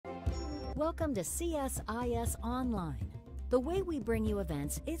Welcome to CSIS Online. The way we bring you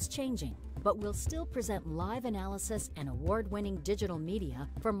events is changing, but we'll still present live analysis and award-winning digital media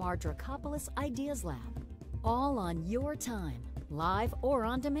from our Dracopolis Ideas Lab, all on your time, live or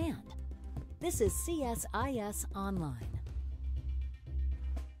on demand. This is CSIS Online.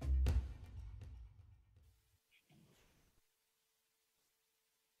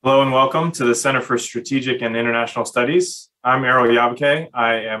 Hello and welcome to the Center for Strategic and International Studies. I'm Erol Yayboke.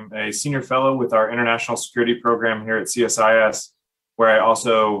 I am a senior fellow with our International Security Program here at CSIS, where I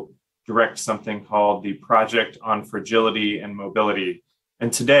also direct something called the Project on Fragility and Mobility.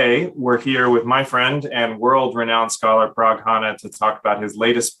 And today we're here with my friend and world-renowned scholar Parag to talk about his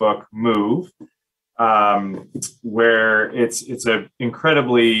latest book, Move, where it's an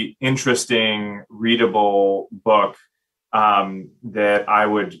incredibly interesting, readable book that I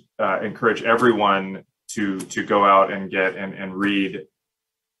would encourage everyone to go out and get and read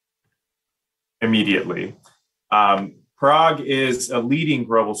immediately. Parag is a leading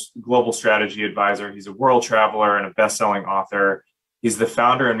global strategy advisor. He's a world traveler and a best-selling author. He's the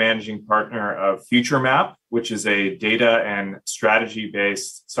founder and managing partner of FutureMap, which is a data and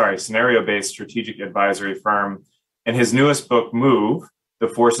scenario-based strategic advisory firm. And his newest book, Move, The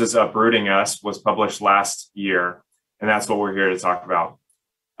Forces Uprooting Us, was published last year. And that's what we're here to talk about.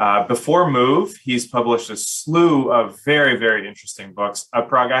 Before Move, he's published a slew of very, very interesting books.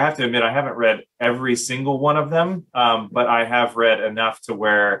 Parag, I have to admit, I haven't read every single one of them, but I have read enough to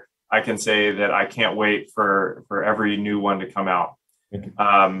where I can say that I can't wait for every new one to come out.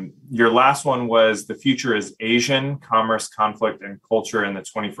 Your last one was The Future is Asian, Commerce, Conflict, and Culture in the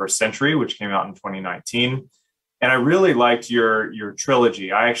 21st Century, which came out in 2019. And I really liked your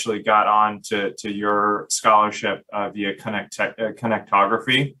trilogy. I actually got on to your scholarship via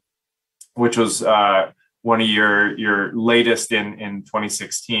connectography, which was one of your latest in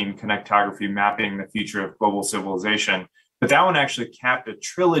 2016, Connectography, Mapping the Future of Global Civilization. But that one actually capped a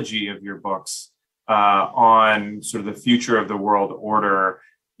trilogy of your books on sort of the future of the world order.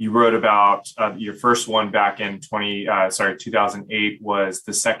 You wrote about your first one back in 2008 was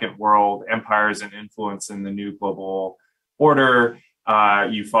The Second World, Empires and Influence in the New Global Order.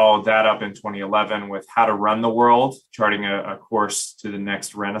 You followed that up in 2011 with How to Run the World, charting a course to the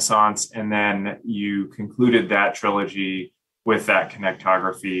next Renaissance. And then you concluded that trilogy with that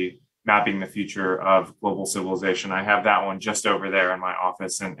Connectography, Mapping the Future of Global Civilization. I have that one just over there in my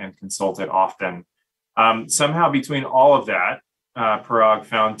office and consult it often. Somehow between all of that, Parag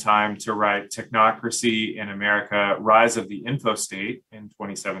found time to write Technocracy in America, Rise of the Infostate in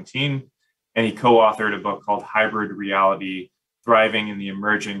 2017, and he co-authored a book called Hybrid Reality, Thriving in the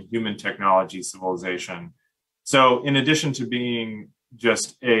Emerging Human Technology Civilization. So in addition to being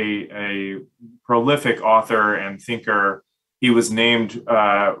just a prolific author and thinker, he was named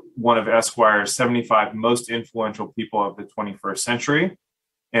one of Esquire's 75 most influential people of the 21st century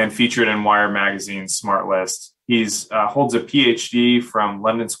and featured in Wire Magazine's Smart List. He holds a PhD from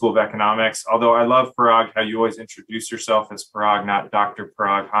London School of Economics, although I love, Parag, how you always introduce yourself as Parag, not Dr.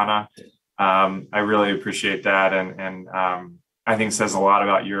 Parag Hana. I really appreciate that. And I think it says a lot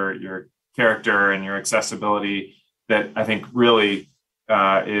about your character and your accessibility that I think really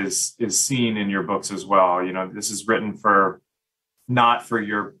is seen in your books as well. You know, this is written not for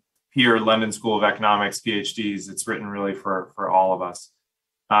your peer London School of Economics PhDs. It's written really for all of us.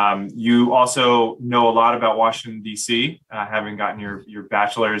 You also know a lot about Washington, D.C., having gotten your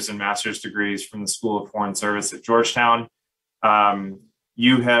bachelor's and master's degrees from the School of Foreign Service at Georgetown.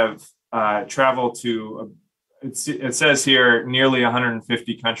 You have traveled to, it says here, nearly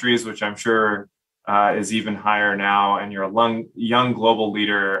 150 countries, which I'm sure is even higher now, and you're a young global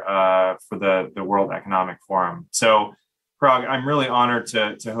leader for the World Economic Forum. So, Parag, I'm really honored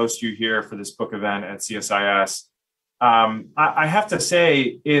to host you here for this book event at CSIS. I have to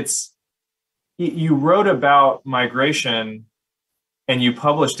say, you wrote about migration and you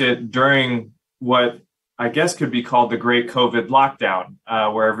published it during what I guess could be called the Great COVID Lockdown,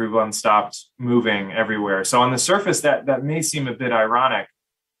 where everyone stopped moving everywhere. So on the surface, that may seem a bit ironic.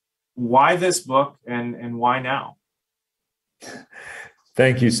 Why this book and why now?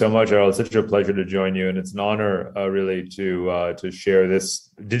 Thank you so much, Errol. It's such a pleasure to join you, and it's an honor, really, to share this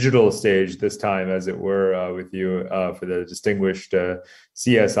digital stage this time, as it were, with you for the distinguished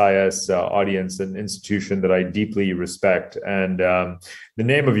CSIS audience and institution that I deeply respect. And the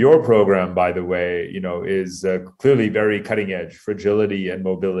name of your program, by the way, is clearly very cutting edge: fragility and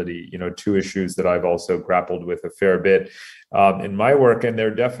mobility. Two issues that I've also grappled with a fair bit in my work, and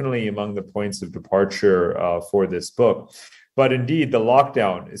they're definitely among the points of departure for this book. But indeed, the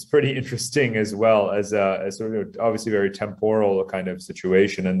lockdown is pretty interesting as well as sort of obviously very temporal kind of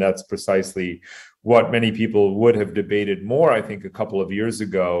situation. And that's precisely what many people would have debated more, I think, a couple of years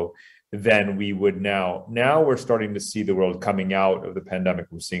ago than we would now. Now we're starting to see the world coming out of the pandemic.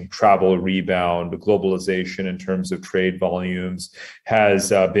 We're seeing travel rebound, globalization in terms of trade volumes has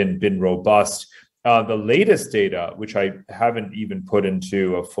been robust. The latest data, which I haven't even put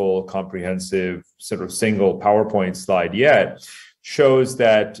into a full comprehensive sort of single PowerPoint slide yet, shows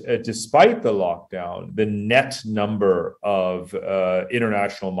that despite the lockdown, the net number of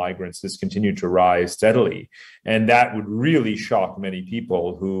international migrants has continued to rise steadily. And that would really shock many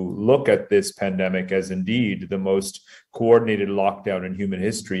people who look at this pandemic as indeed the most coordinated lockdown in human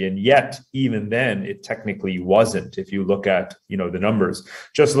history. And yet, even then, it technically wasn't. If you look at, the numbers,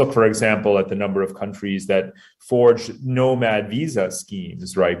 just look, for example, at the number of countries that forged nomad visa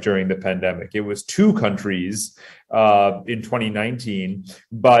schemes, right, during the pandemic. It was 2 countries in 2019,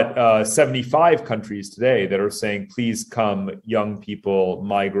 but 75 countries today that are saying, please come, young people,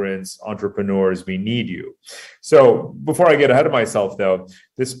 migrants, entrepreneurs, we need you. So before I get ahead of myself, though,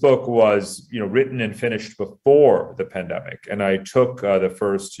 this book was, written and finished before the pandemic. And I took the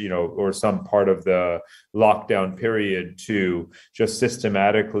first, or some part of the lockdown period to just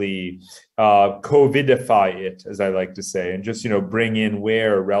systematically COVIDify it, as I like to say, and just, bring in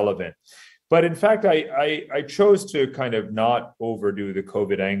where relevant. But in fact, I chose to kind of not overdo the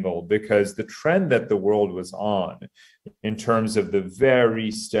COVID angle because the trend that the world was on in terms of the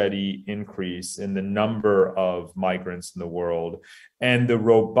very steady increase in the number of migrants in the world and the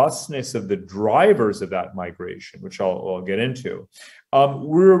robustness of the drivers of that migration, which I'll get into,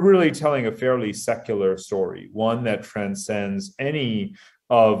 we're really telling a fairly secular story, one that transcends any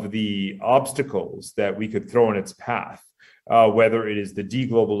of the obstacles that we could throw in its path. Whether it is the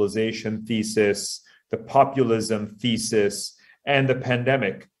deglobalization thesis, the populism thesis, and the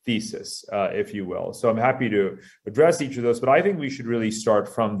pandemic thesis, if you will. So I'm happy to address each of those, but I think we should really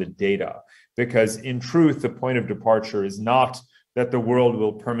start from the data, because in truth, the point of departure is not that the world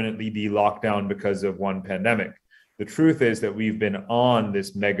will permanently be locked down because of one pandemic. The truth is that we've been on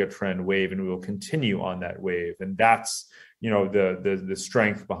this mega trend wave and we will continue on that wave. And that's the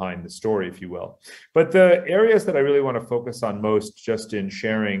strength behind the story, if you will. But the areas that I really want to focus on most, just in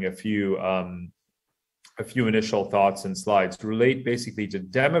sharing a few initial thoughts and slides, relate basically to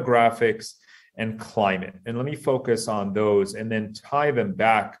demographics and climate. And let me focus on those and then tie them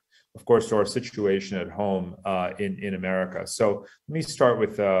back, of course, to our situation at home in America. So let me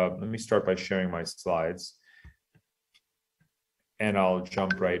start by sharing my slides, and I'll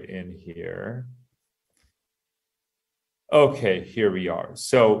jump right in here. Okay, here we are.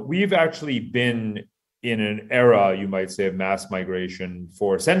 So we've actually been in an era, you might say, of mass migration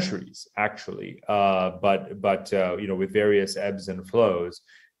for centuries, actually, but with various ebbs and flows.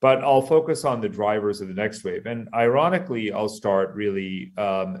 But I'll focus on the drivers of the next wave. And ironically, I'll start really,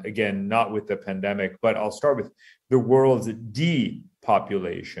 again, not with the pandemic, but I'll start with the world's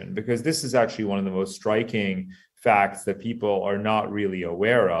depopulation, because this is actually one of the most striking facts that people are not really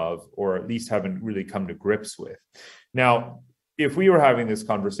aware of, or at least haven't really come to grips with. Now, if we were having this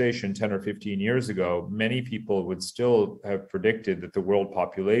conversation 10 or 15 years ago, many people would still have predicted that the world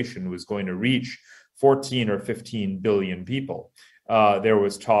population was going to reach 14 or 15 billion people. There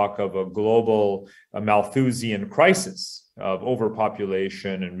was talk of a global Malthusian crisis of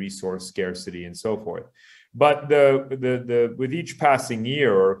overpopulation and resource scarcity and so forth. But with each passing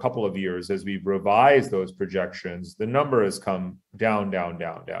year or a couple of years, as we've revised those projections, the number has come down, down,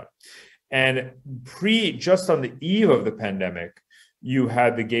 down, down. And just on the eve of the pandemic, you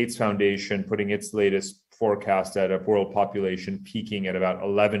had the Gates Foundation putting its latest forecast at a world population peaking at about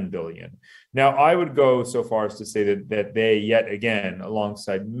 11 billion. Now, I would go so far as to say that they, yet again,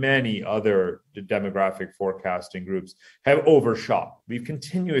 alongside many other demographic forecasting groups, have overshot. We've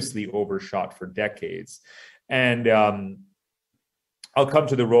continuously overshot for decades. And I'll come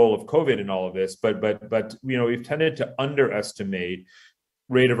to the role of COVID in all of this, but we've tended to underestimate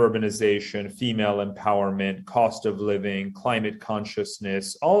rate of urbanization, female empowerment, cost of living, climate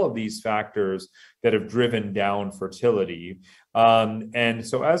consciousness, all of these factors that have driven down fertility. And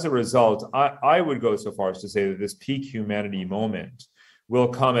so as a result, I would go so far as to say that this peak humanity moment will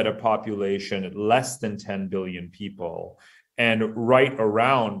come at a population at less than 10 billion people and right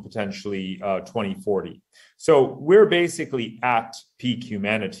around potentially 2040. So we're basically at peak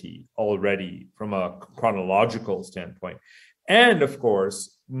humanity already from a chronological standpoint. And of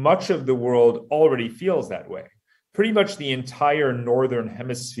course, much of the world already feels that way. Pretty much the entire northern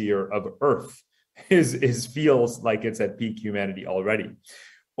hemisphere of Earth feels like it's at peak humanity already.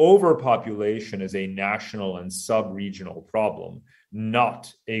 overpopulation is a national and sub-regional problem,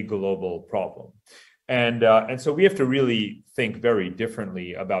 not a global problem. And so we have to really think very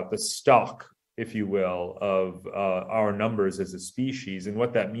differently about the stock, if you will, of our numbers as a species and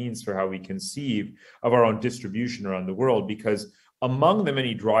what that means for how we conceive of our own distribution around the world. Because among the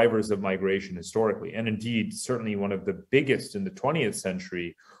many drivers of migration historically, and indeed certainly one of the biggest in the 20th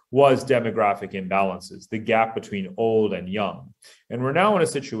century, was demographic imbalances, the gap between old and young. And we're now in a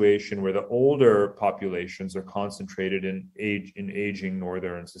situation where the older populations are concentrated in aging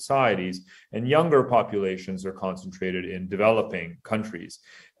northern societies, and younger populations are concentrated in developing countries.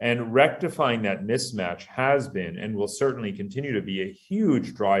 And rectifying that mismatch has been and will certainly continue to be a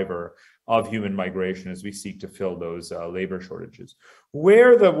huge driver of human migration as we seek to fill those labor shortages.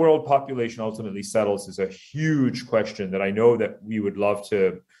 Where the world population ultimately settles is a huge question that I know that we would love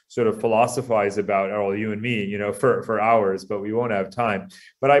to sort of philosophize about, Erol, you and me, for hours, but we won't have time.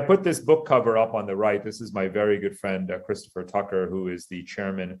 But I put this book cover up on the right. This is my very good friend, Christopher Tucker, who is the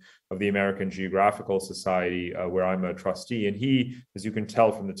chairman of the American Geographical Society, where I'm a trustee. And he, as you can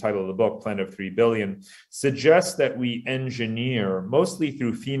tell from the title of the book, Planet of 3 Billion, suggests that we engineer, mostly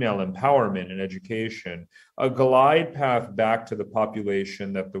through female empowerment and education, a glide path back to the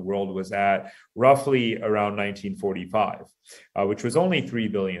population that the world was at roughly around 1945, which was only 3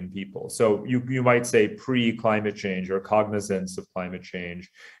 billion people. So you might say pre-climate change or cognizance of climate change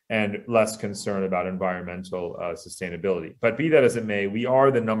and less concern about environmental sustainability. But be that as it may, we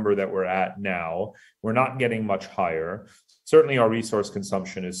are the number that we're at now. We're not getting much higher. Certainly our resource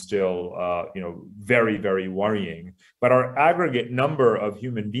consumption is still very, very worrying. But our aggregate number of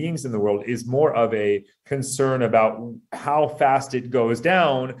human beings in the world is more of a concern about how fast it goes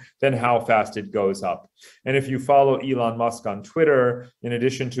down than how fast it goes up. And if you follow Elon Musk on Twitter, in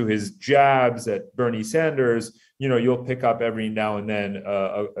addition to his jabs at Bernie Sanders, you'll pick up every now and then,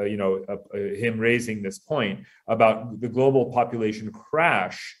 him raising this point about the global population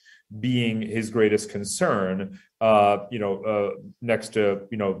crash being his greatest concern, next to,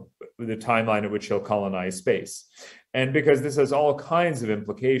 the timeline at which he'll colonize space. And because this has all kinds of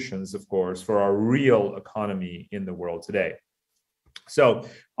implications, of course, for our real economy in the world today. So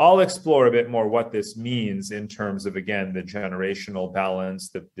I'll explore a bit more what this means in terms of, again, the generational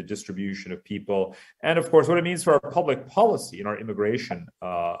balance, the distribution of people, and of course, what it means for our public policy and our immigration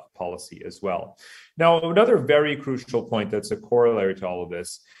policy as well. Now, another very crucial point that's a corollary to all of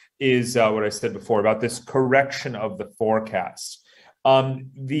this is what I said before about this correction of the forecast.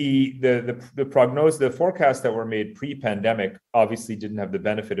 The prognosis, the forecasts that were made pre-pandemic obviously didn't have the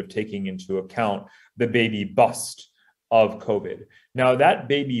benefit of taking into account the baby bust of COVID. Now that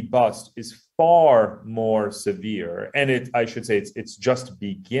baby bust is far more severe, and I should say it's just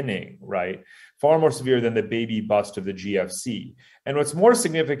beginning, right? Far more severe than the baby bust of the GFC. And what's more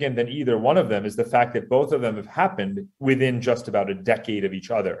significant than either one of them is the fact that both of them have happened within just about a decade of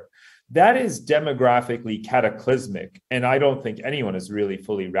each other. That is demographically cataclysmic. And I don't think anyone has really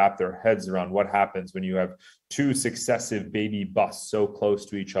fully wrapped their heads around what happens when you have two successive baby busts so close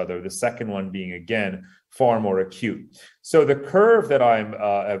to each other, the second one being, again, far more acute. So the curve that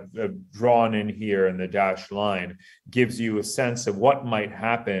I've drawn in here in the dashed line gives you a sense of what might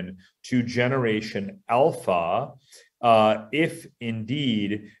happen to generation alpha if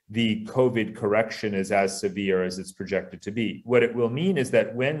indeed the COVID correction is as severe as it's projected to be. What it will mean is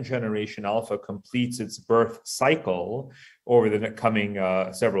that when generation alpha completes its birth cycle over the coming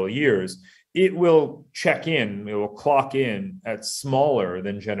several years, it will clock in at smaller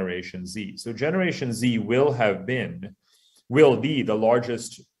than Generation Z. So Generation Z will be the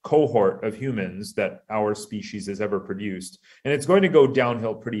largest cohort of humans that our species has ever produced. And it's going to go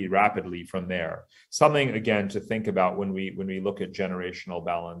downhill pretty rapidly from there. Something, again, to think about when we look at generational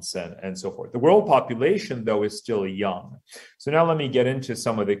balance and so forth. The world population, though, is still young. So now let me get into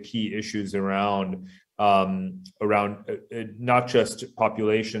some of the key issues around not just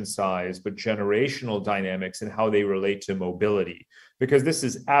population size, but generational dynamics and how they relate to mobility, because this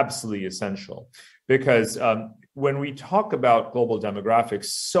is absolutely essential. Because when we talk about global demographics,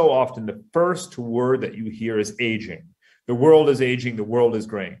 so often the first word that you hear is aging. The world is aging, the world is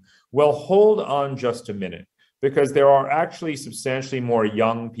graying. Well, hold on just a minute, because there are actually substantially more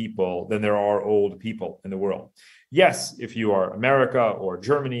young people than there are old people in the world. Yes, if you are America or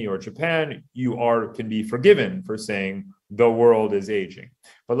Germany or Japan, you can be forgiven for saying the world is aging.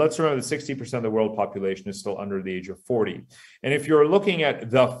 But let's remember that 60% of the world population is still under the age of 40. And if you're looking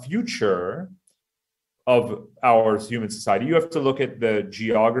at the future of our human society, you have to look at the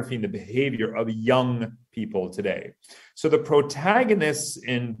geography and the behavior of young people today. So the protagonists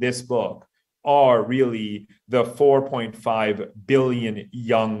in this book are really the 4.5 billion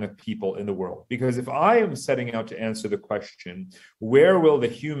young people in the world. Because if I am setting out to answer the question, where will the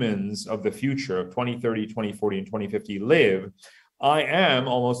humans of the future of 2030, 2040, and 2050 live? I am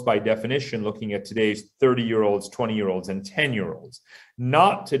almost by definition looking at today's 30-year-olds, 20-year-olds, and 10-year-olds,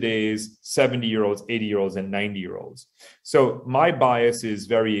 not today's 70-year-olds, 80-year-olds, and 90-year-olds. So my bias is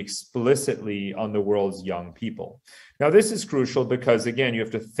very explicitly on the world's young people. Now, this is crucial because, again, you have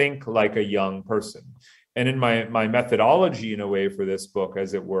to think like a young person. And in my methodology, in a way, for this book,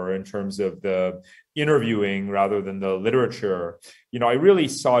 as it were, in terms of the interviewing rather than the literature, I really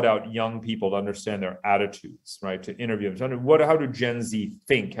sought out young people to understand their attitudes, right? To interview them. How do Gen Z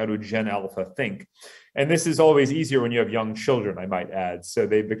think? How do Gen Alpha think? And this is always easier when you have young children, I might add. So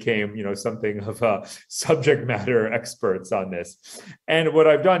they became, something of a subject matter experts on this. And what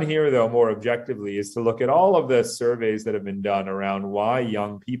I've done here, though, more objectively, is to look at all of the surveys that have been done around why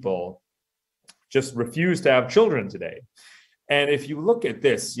young people just refuse to have children today. And if you look at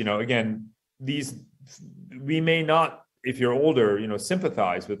this, again, we may not, if you're older,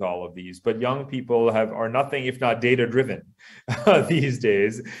 sympathize with all of these, but young people are nothing if not data driven these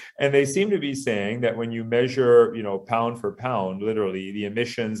days. And they seem to be saying that when you measure, pound for pound, literally the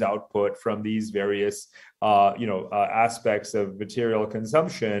emissions output from these various aspects of material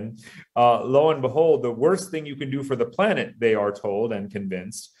consumption, lo and behold, the worst thing you can do for the planet, they are told and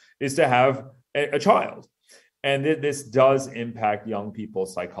convinced, is to have a child. And this does impact young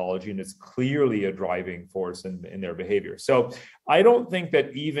people's psychology, and it's clearly a driving force in their behavior. So I don't think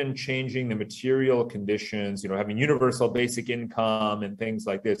that even changing the material conditions, having universal basic income and things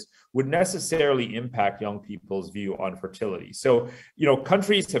like this would necessarily impact young people's view on fertility. So,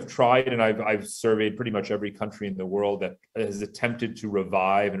 countries have tried, and I've surveyed pretty much every country in the world that has attempted to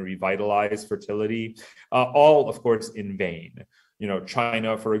revive and revitalize fertility, all, of course, in vain.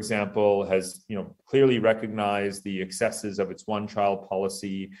 China, for example, has, clearly recognized the excesses of its one-child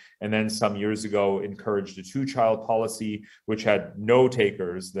policy, and then some years ago encouraged a two-child policy, which had no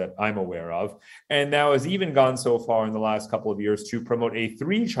takers that I'm aware of, and now has even gone so far in the last couple of years to promote a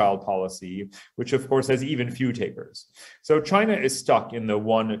three-child policy, which of course has even few takers. So China is stuck in the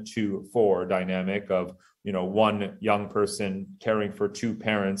 1-2-4 dynamic of, one young person caring for two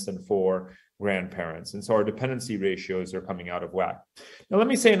parents and four grandparents. And so our dependency ratios are coming out of whack. Now, let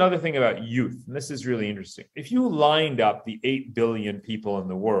me say another thing about youth, and this is really interesting. If you lined up the 8 billion people in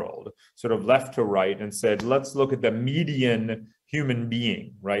the world, sort of left to right, and said, let's look at the median human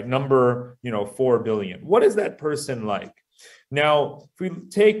being, right? Number, 4 billion. What is that person like? Now, if we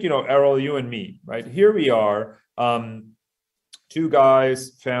take, Erol, you and me, right? Here we are, two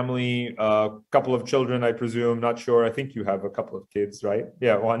guys, family, a couple of children, I presume, not sure. I think you have a couple of kids, right?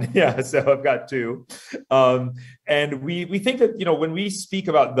 Yeah, one. Yeah, so I've got two. And we think that, when we speak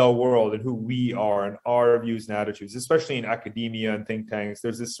about the world and who we are and our views and attitudes, especially in academia and think tanks,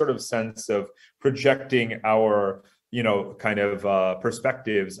 there's this sort of sense of projecting our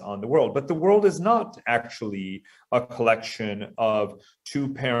perspectives on the world. But the world is not actually a collection of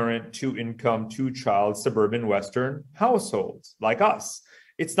two-parent, two-income, two-child, suburban Western households like us.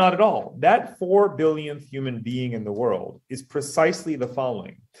 It's not at all. That 4 billionth human being in the world is precisely the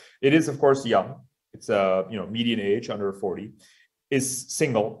following. It is, of course, young. It's a median age, under 40, is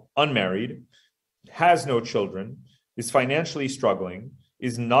single, unmarried, has no children, is financially struggling,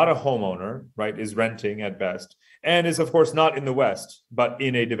 is not a homeowner, right, is renting at best, and is, of course, not in the West, but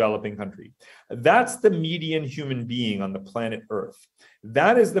in a developing country. That's the median human being on the planet Earth.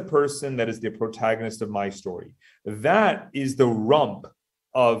 That is the person that is the protagonist of my story. That is the rump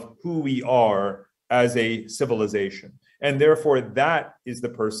of who we are as a civilization. And therefore, that is the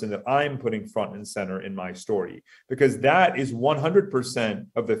person that I'm putting front and center in my story, because that is 100%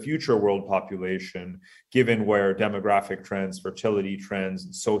 of the future world population, given where demographic trends, fertility trends,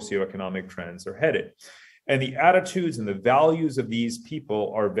 and socioeconomic trends are headed. And the attitudes and the values of these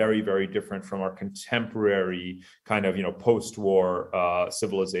people are very, very different from our contemporary kind of, post-war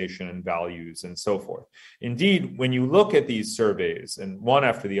civilization and values and so forth. Indeed, when you look at these surveys, and one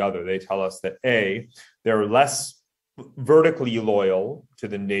after the other, they tell us that A, they're less vertically loyal to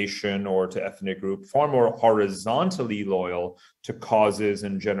the nation or to ethnic group, far more horizontally loyal to causes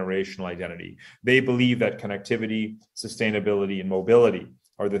and generational identity. They believe that connectivity, sustainability, and mobility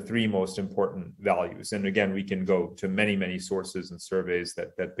are the three most important values. And again, we can go to many, many sources and surveys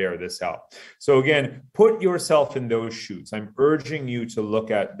that bear this out. So again, put yourself in those shoes. I'm urging you to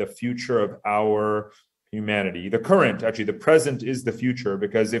look at the future of our humanity. The present is the future,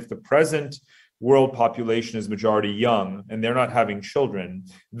 because if the present world population is majority young and they're not having children,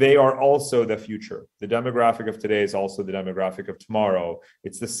 they are also the future. The demographic of today is also the demographic of tomorrow.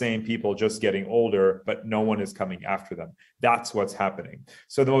 It's the same people just getting older, but no one is coming after them. That's what's happening.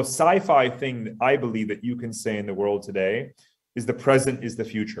 So the most sci-fi thing that I believe that you can say in the world today is the present is the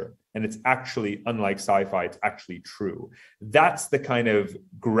future. And it's actually, unlike sci-fi, it's actually true. That's the kind of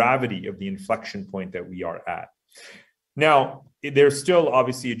gravity of the inflection point that we are at. Now, there's still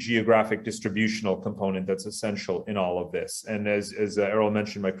obviously a geographic distributional component that's essential in all of this. And as Erol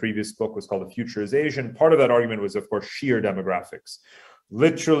mentioned, my previous book was called The Future is Asian. Part of that argument was, of course, sheer demographics.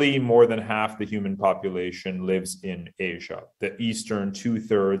 Literally more than half the human population lives in Asia, the eastern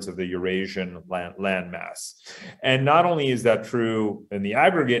 2/3 of the Eurasian landmass. And not only is that true in the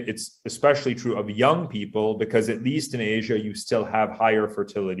aggregate, it's especially true of young people, because at least in Asia, you still have higher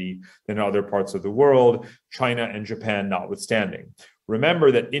fertility than other parts of the world, China and Japan notwithstanding. Remember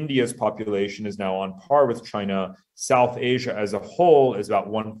that India's population is now on par with China. South Asia as a whole is about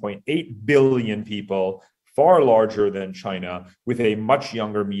 1.8 billion people, far larger than China, with a much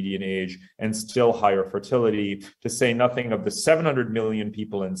younger median age and still higher fertility, to say nothing of the 700 million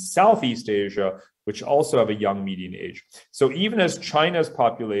people in Southeast Asia, which also have a young median age. So even as China's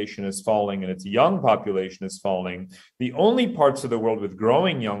population is falling and its young population is falling, the only parts of the world with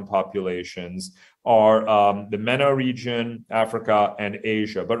growing young populations are the MENA region, Africa, and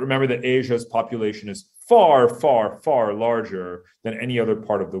Asia. But remember that Asia's population is far, far, far larger than any other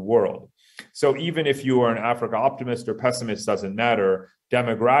part of the world. So even if you are an Africa optimist or pessimist, doesn't matter.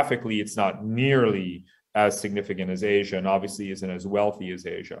 Demographically, it's not nearly as significant as Asia, and obviously isn't as wealthy as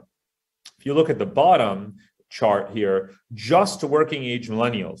Asia. If you look at the bottom chart here, just working age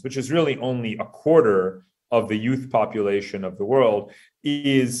millennials, which is really only a quarter of the youth population of the world,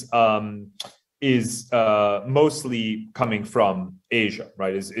 is mostly coming from Asia,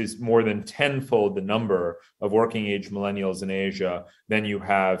 right? Is more than tenfold the number of working age millennials in Asia than you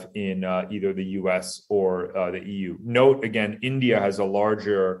have in either the US or the EU. Note again, India has a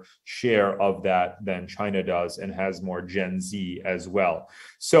larger share of that than China does and has more Gen Z as well.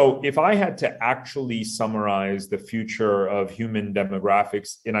 So if I had to actually summarize the future of human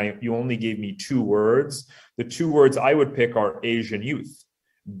demographics, and you only gave me 2 words, the 2 words I would pick are Asian youth,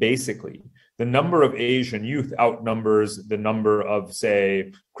 basically. The number of Asian youth outnumbers the number of,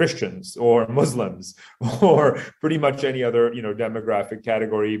 say, Christians or Muslims or pretty much any other, demographic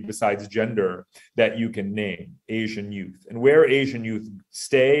category besides gender that you can name. Asian youth. And where Asian youth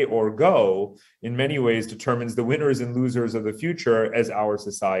stay or go in many ways determines the winners and losers of the future as our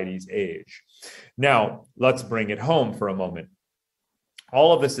societies age. Now, let's bring it home for a moment.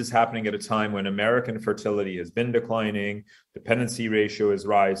 All of this is happening at a time when American fertility has been declining, dependency ratio is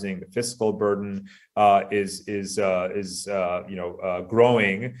rising, the fiscal burden is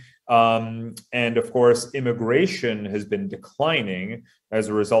growing, and of course, immigration has been declining as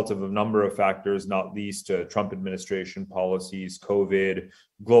a result of a number of factors, not least Trump administration policies, COVID,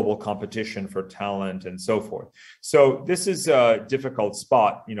 global competition for talent, and so forth. So this is a difficult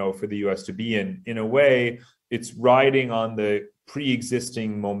spot, for the U.S. to be in. In a way, it's riding on the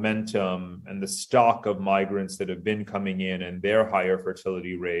pre-existing momentum and the stock of migrants that have been coming in and their higher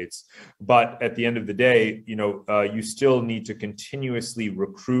fertility rates. But at the end of the day, you still need to continuously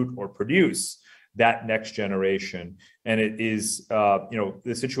recruit or produce that next generation. And it is,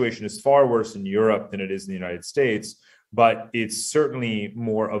 the situation is far worse in Europe than it is in the United States, but it's certainly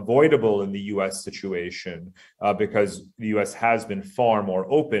more avoidable in the US situation because the US has been far more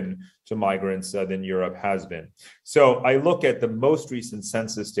open to migrants than Europe has been. So I look at the most recent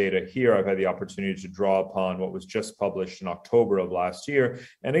census data here. I've had the opportunity to draw upon what was just published in October of last year.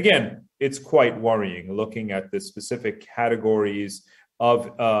 And again, it's quite worrying looking at the specific categories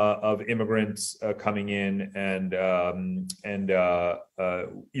of immigrants coming in and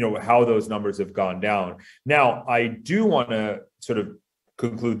how those numbers have gone down. Now, I do want to sort of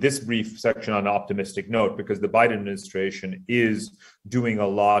conclude this brief section on an optimistic note because the Biden administration is doing a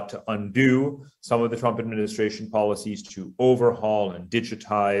lot to undo some of the Trump administration policies, to overhaul and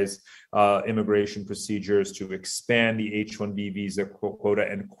digitize immigration procedures, to expand the H-1B visa quota,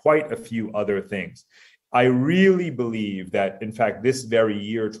 and quite a few other things. I really believe that, in fact, this very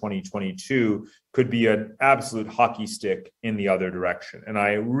year, 2022, could be an absolute hockey stick in the other direction. And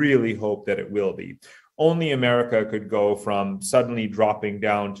I really hope that it will be. Only America could go from suddenly dropping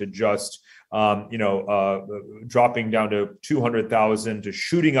down to just, dropping down to 200,000 to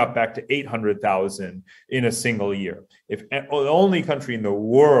shooting up back to 800,000 in a single year. If the only country in the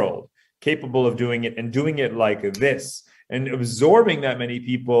world capable of doing it and doing it like this, and absorbing that many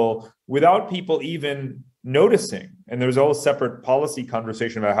people without people even noticing. And there's a whole separate policy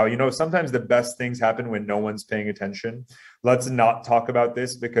conversation about how, sometimes the best things happen when no one's paying attention. Let's not talk about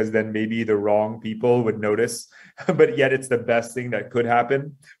this because then maybe the wrong people would notice, but yet it's the best thing that could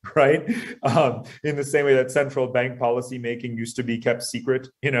happen, right? In the same way that central bank policy making used to be kept secret,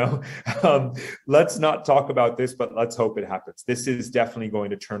 let's not talk about this, but let's hope it happens. This is definitely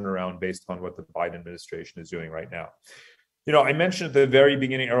going to turn around based on what the Biden administration is doing right now. I mentioned at the very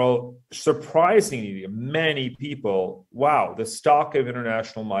beginning, Erol, surprisingly, many people, wow, the stock of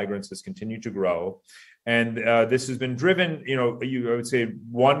international migrants has continued to grow. And this has been driven, I would say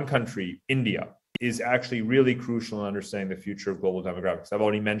one country, India, is actually really crucial in understanding the future of global demographics. I've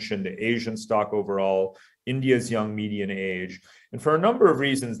already mentioned the Asian stock overall, India's young median age. And for a number of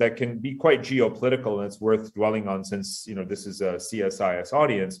reasons that can be quite geopolitical, and it's worth dwelling on since, this is a CSIS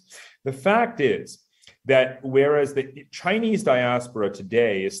audience. The fact is, that whereas the Chinese diaspora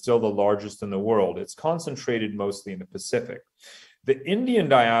today is still the largest in the world, it's concentrated mostly in the Pacific. The Indian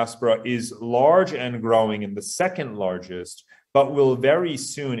diaspora is large and growing and the second largest, but will very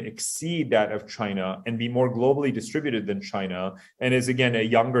soon exceed that of China and be more globally distributed than China, and is again a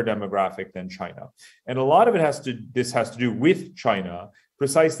younger demographic than China. And a lot of this has to do with China,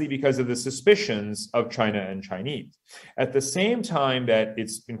 precisely because of the suspicions of China and Chinese. At the same time that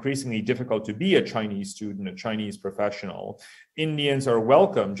it's increasingly difficult to be a Chinese student, a Chinese professional, Indians are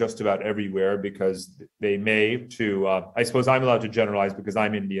welcome just about everywhere because they I suppose I'm allowed to generalize because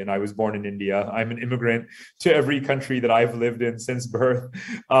I'm Indian. I was born in India. I'm an immigrant to every country that I've lived in since birth,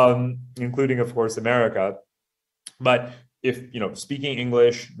 including, of course, America. But if, speaking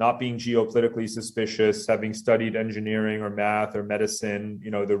English, not being geopolitically suspicious, having studied engineering or math or medicine,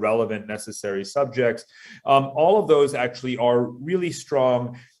 the relevant necessary subjects, all of those actually are really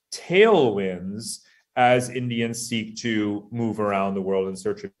strong tailwinds as Indians seek to move around the world in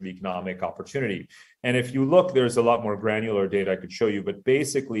search of economic opportunity. And if you look, there's a lot more granular data I could show you, but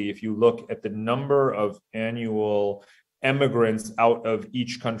basically, if you look at the number of annual immigrants out of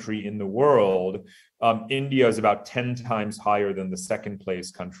each country in the world, India is about 10 times higher than the second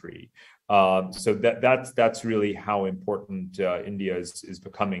place country. So that's really how important India is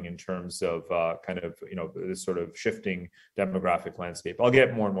becoming in terms of this sort of shifting demographic landscape. I'll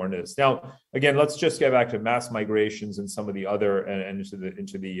get more and more into this. Now, again, let's just get back to mass migrations and some of the other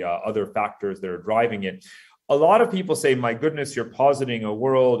into the other factors that are driving it. A lot of people say, my goodness, you're positing a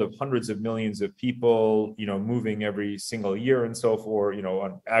world of hundreds of millions of people, moving every single year and so forth,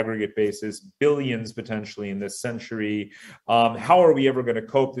 on aggregate basis, billions potentially in this century. How are we ever going to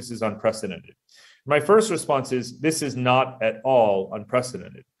cope? This is unprecedented. My first response is, this is not at all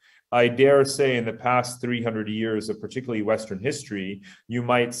unprecedented. I dare say in the past 300 years of particularly Western history, you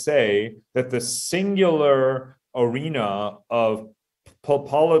might say that the singular arena of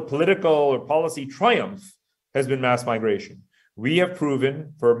political or policy triumph has been mass migration. We have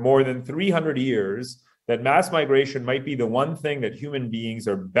proven for more than 300 years that mass migration might be the one thing that human beings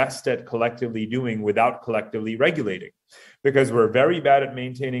are best at collectively doing without collectively regulating, because we're very bad at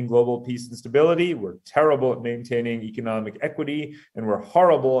maintaining global peace and stability, we're terrible at maintaining economic equity, and we're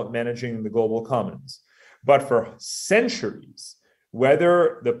horrible at managing the global commons. But for centuries,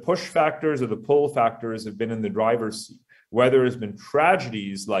 whether the push factors or the pull factors have been in the driver's seat, whether there's been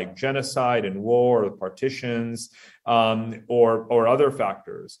tragedies like genocide and war or partitions, or other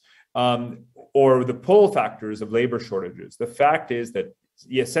factors, or the pull factors of labor shortages. The fact is that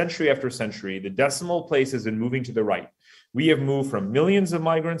century after century, the decimal place has been moving to the right. We have moved from millions of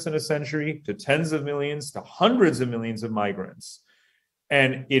migrants in a century to tens of millions to hundreds of millions of migrants.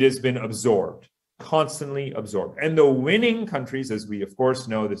 And it has been absorbed, constantly absorbed. And the winning countries, as we of course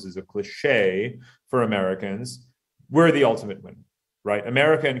know, this is a cliche for Americans, we're the ultimate winner, right?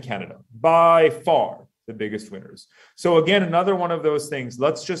 America and Canada, by far the biggest winners. So again, another one of those things,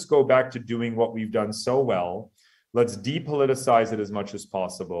 let's just go back to doing what we've done so well. Let's depoliticize it as much as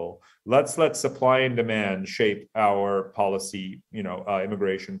possible. Let's let supply and demand shape our policy,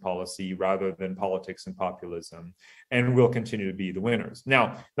 immigration policy, rather than politics and populism. And we'll continue to be the winners.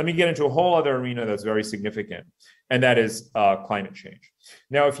 Now, let me get into a whole other arena that's very significant, and that is climate change.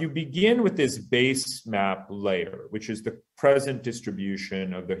 Now, if you begin with this base map layer, which is the present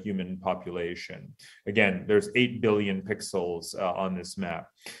distribution of the human population, again, there's 8 billion pixels on this map,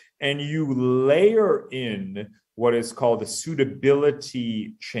 and you layer in what is called the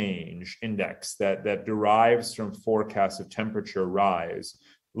suitability change index that derives from forecasts of temperature rise,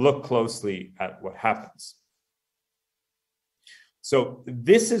 look closely at what happens. So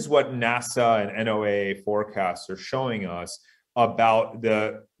this is what NASA and NOAA forecasts are showing us about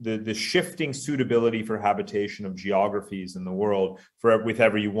the shifting suitability for habitation of geographies in the world with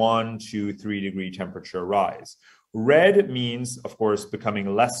every 1 to 3 degree temperature rise. Red means, of course,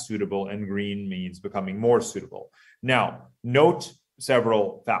 becoming less suitable, and green means becoming more suitable. Now, note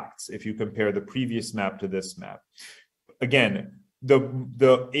several facts if you compare the previous map to this map. Again,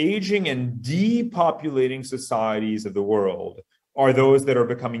 the aging and depopulating societies of the world are those that are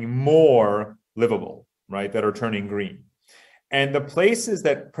becoming more livable, right, that are turning green. And the places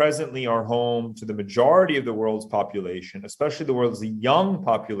that presently are home to the majority of the world's population, especially the world's young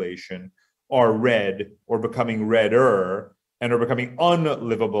population, are red or becoming redder and are becoming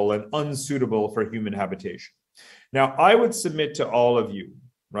unlivable and unsuitable for human habitation. Now, I would submit to all of you,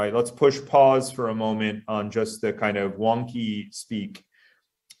 right? Let's push pause for a moment on just the kind of wonky speak.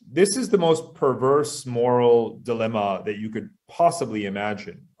 This is the most perverse moral dilemma that you could possibly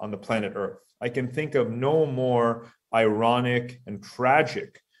imagine on the planet Earth. I can think of no more ironic and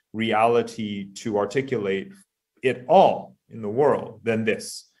tragic reality to articulate it all in the world than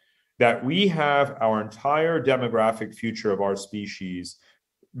this, that we have our entire demographic future of our species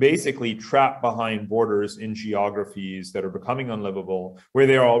basically trapped behind borders in geographies that are becoming unlivable, where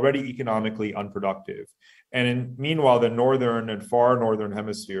they are already economically unproductive. And meanwhile, the northern and far northern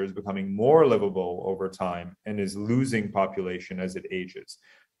hemisphere is becoming more livable over time and is losing population as it ages.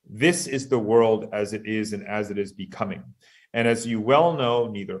 This is the world as it is and as it is becoming. And as you well know,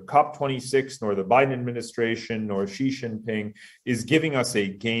 neither COP26 nor the Biden administration nor Xi Jinping is giving us a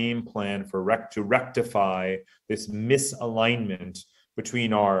game plan to rectify this misalignment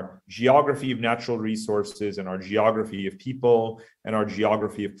between our geography of natural resources and our geography of people and our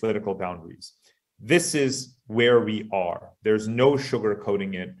geography of political boundaries. This is where we are. There's no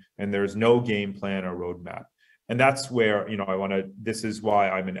sugarcoating it, and there's no game plan or roadmap. And that's where, this is why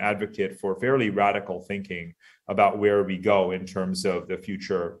I'm an advocate for fairly radical thinking about where we go in terms of the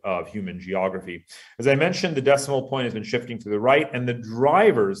future of human geography. As I mentioned, the decimal point has been shifting to the right, and the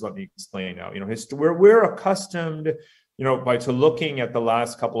drivers, let me explain now. We're accustomed to looking at the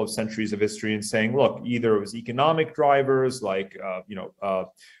last couple of centuries of history and saying, look, either it was economic drivers like,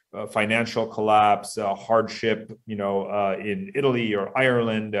 financial collapse, hardship, in Italy or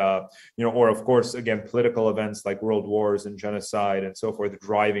Ireland, or of course, again, political events like world wars and genocide and so forth,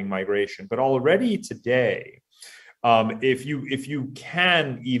 driving migration. But already today, if you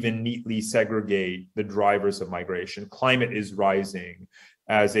can even neatly segregate the drivers of migration, climate is rising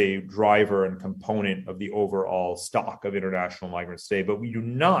as a driver and component of the overall stock of international migrants today, but we do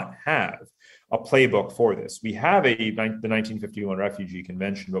not have a playbook for this. We have the 1951 Refugee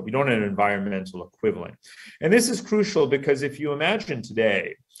Convention, but we don't have an environmental equivalent. And this is crucial because if you imagine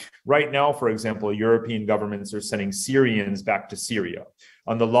today, right now, for example, European governments are sending Syrians back to Syria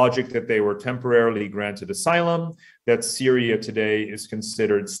on the logic that they were temporarily granted asylum, that Syria today is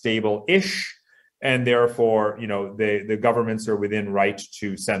considered stable-ish, and therefore, the governments are within right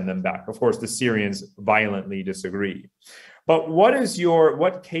to send them back. Of course, the Syrians violently disagree. But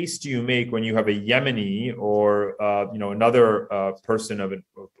what case do you make when you have a Yemeni or another person of it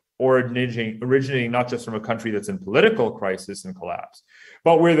originating not just from a country that's in political crisis and collapse,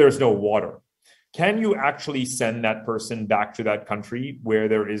 but where there's no water? Can you actually send that person back to that country where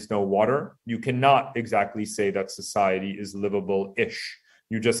there is no water? You cannot exactly say that society is livable-ish.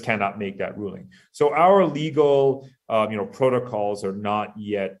 You just cannot make that ruling. So our legal, protocols are not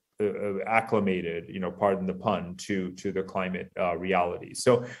yet acclimated, pardon the pun, to the climate reality.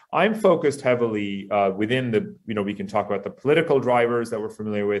 So I'm focused heavily within we can talk about the political drivers that we're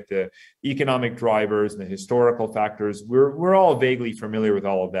familiar with, the economic drivers and the historical factors. We're all vaguely familiar with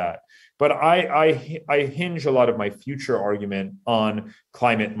all of that. But I hinge a lot of my future argument on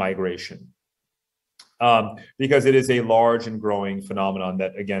climate migration. Because it is a large and growing phenomenon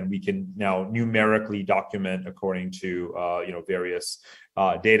that, again, we can now numerically document according to various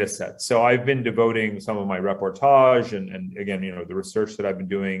data sets. So I've been devoting some of my reportage and again, the research that I've been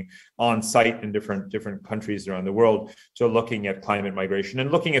doing on site in different countries around the world to looking at climate migration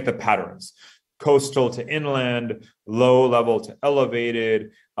and looking at the patterns. Coastal to inland, low level to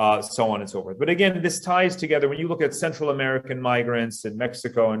elevated, so on and so forth. But again, this ties together when you look at Central American migrants in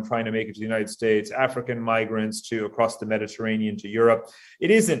Mexico and trying to make it to the United States, African migrants to across the Mediterranean to Europe.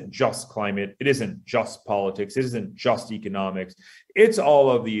 It isn't just climate. It isn't just politics. It isn't just economics. It's all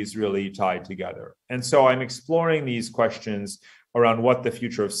of these really tied together. And so I'm exploring these questions around what the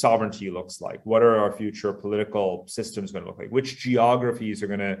future of sovereignty looks like. What are our future political systems going to look like? Which geographies are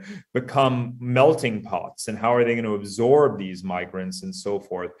going to become melting pots, and how are they going to absorb these migrants and so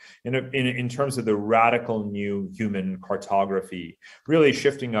forth in terms of the radical new human cartography, really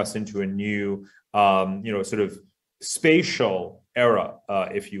shifting us into a new, sort of spatial era,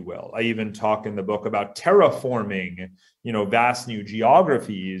 if you will. I even talk in the book about terraforming, vast new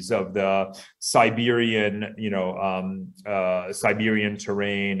geographies of the Siberian, Siberian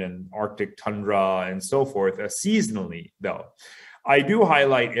terrain and Arctic tundra and so forth, seasonally, though. I do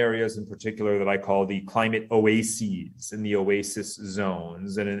highlight areas in particular that I call the climate oases and the oasis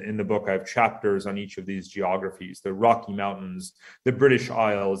zones. And in the book, I have chapters on each of these geographies: the Rocky Mountains, the British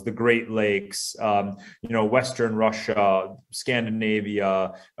Isles, the Great Lakes, Western Russia,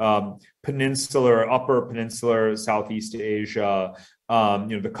 Scandinavia, upper peninsular, Southeast Asia,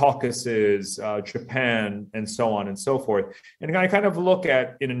 the Caucasus, Japan, and so on and so forth. And I kind of look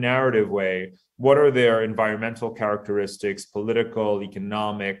at, in a narrative way, what are their environmental characteristics, political,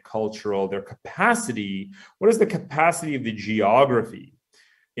 economic, cultural, their capacity? What is the capacity of the geography,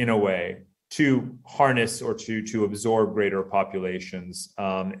 in a way, to harness or to absorb greater populations?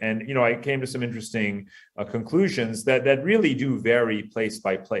 I came to some interesting conclusions that really do vary place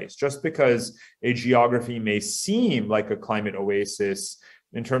by place. Just because a geography may seem like a climate oasis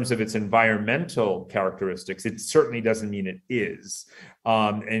in terms of its environmental characteristics, it certainly doesn't mean it is.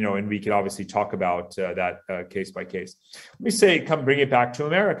 And we could obviously talk about that case by case. Let me bring it back to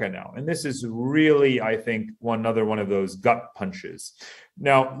America now. And this is really, I think, another one of those gut punches.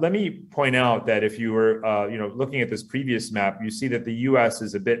 Now, let me point out that if you were, looking at this previous map, you see that the U.S.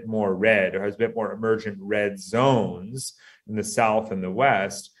 is a bit more red, or has a bit more emergent red zones in the South and the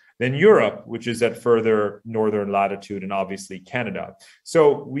West than Europe, which is at further northern latitude, and obviously Canada.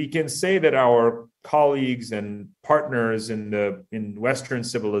 So we can say that our colleagues and partners in Western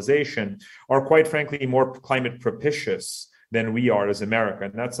civilization are, quite frankly, more climate propitious than we are as America,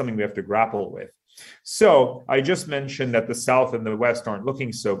 and that's something we have to grapple with. So I just mentioned that the South and the West aren't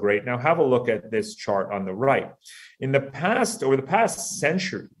looking so great. Now have a look at this chart on the right. Over the past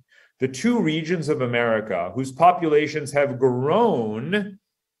century, the two regions of America whose populations have grown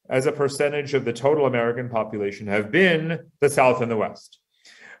as a percentage of the total American population have been the South and the West.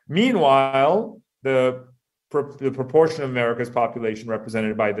 Meanwhile, the proportion of America's population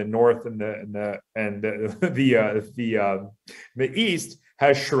represented by the North and the East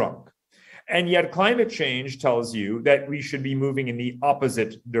has shrunk. And yet climate change tells you that we should be moving in the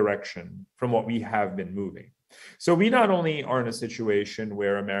opposite direction from what we have been moving. So we not only are in a situation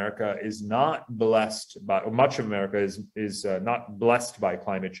where America is not blessed by, or much of America is not blessed by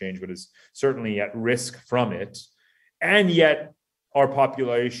climate change, but is certainly at risk from it, and yet our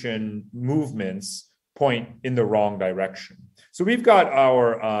population movements point in the wrong direction. So we've got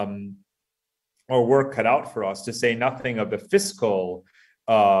our work cut out for us, to say nothing of the fiscal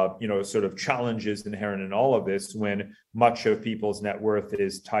sort of challenges inherent in all of this, when much of people's net worth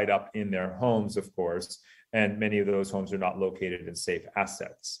is tied up in their homes, of course, and many of those homes are not located in safe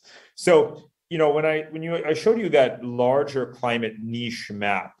assets. So, when I showed you that larger climate niche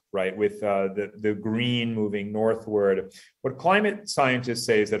map, right, with the green moving northward, what climate scientists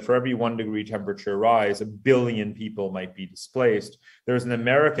say is that for every 1 degree temperature rise, 1 billion people might be displaced. There's an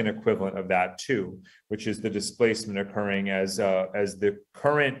American equivalent of that too, which is the displacement occurring as the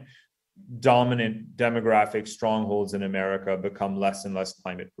current dominant demographic strongholds in America become less and less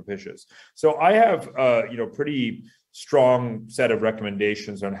climate propitious. So I have pretty strong set of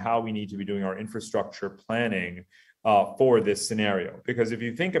recommendations on how we need to be doing our infrastructure planning for this scenario. Because if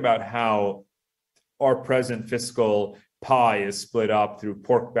you think about how our present fiscal pie is split up through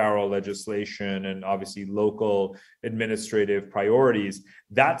pork barrel legislation and obviously local administrative priorities,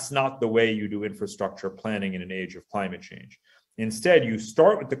 that's not the way you do infrastructure planning in an age of climate change. Instead, you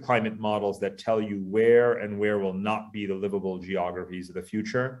start with the climate models that tell you where and where will not be the livable geographies of the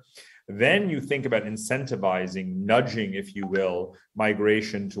future. Then you think about incentivizing, nudging, if you will,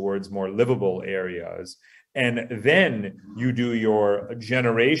 migration towards more livable areas. And then you do your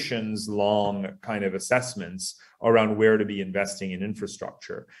generations long kind of assessments around where to be investing in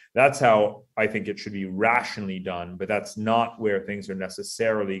infrastructure. That's how I think it should be rationally done, but that's not where things are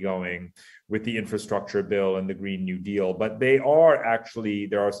necessarily going with the infrastructure bill and the Green New Deal. But there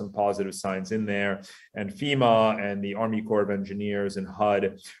are some positive signs in there, and FEMA and the Army Corps of Engineers and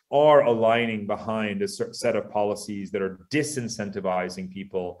HUD are aligning behind a set of policies that are disincentivizing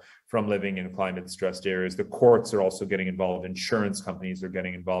people from living in climate stressed areas. The courts are also getting involved. Insurance companies are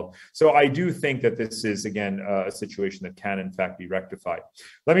getting involved. So I do think that this is, again, a situation that can in fact be rectified.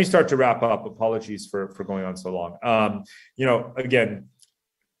 Let me start to wrap up. Apologies for going on so long. Again,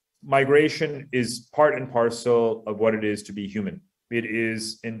 migration is part and parcel of what it is to be human. It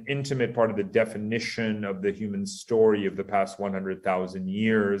is an intimate part of the definition of the human story of the past 100,000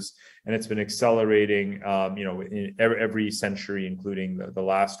 years, and it's been accelerating, in every century, including the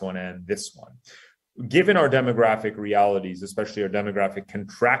last one and this one. given our demographic realities, especially our demographic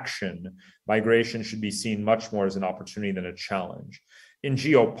contraction, migration should be seen much more as an opportunity than a challenge. In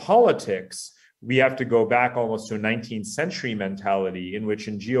geopolitics, we have to go back almost to a 19th century mentality in which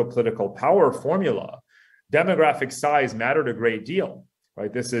in geopolitical power formula, demographic size mattered a great deal,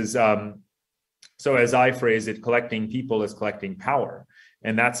 right? This is, so as I phrase it, collecting people is collecting power.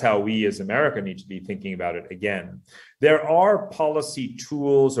 And that's how we as America need to be thinking about it again. There are policy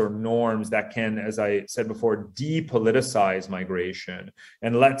tools or norms that can, as I said before, depoliticize migration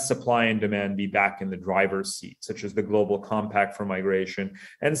and let supply and demand be back in the driver's seat, such as the Global Compact for Migration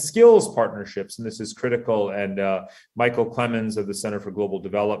and skills partnerships. And this is critical. And Michael Clemens of the Center for Global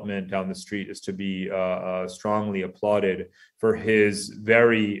Development down the street is to be strongly applauded for his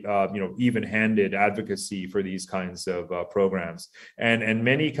very even-handed advocacy for these kinds of programs. And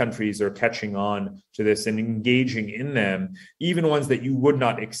many countries are catching on to this and engaging in them, even ones that you would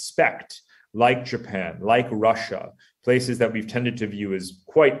not expect, like Japan, like Russia, places that we've tended to view as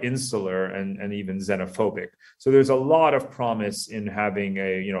quite insular and even xenophobic. So there's a lot of promise in having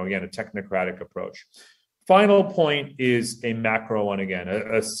a technocratic approach. Final point is a macro one again,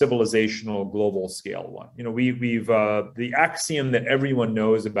 a civilizational global scale one. We've the axiom that everyone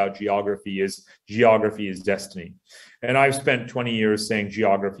knows about geography is destiny. And I've spent 20 years saying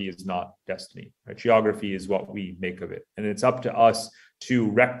geography is not destiny. Right? Geography is what we make of it. And it's up to us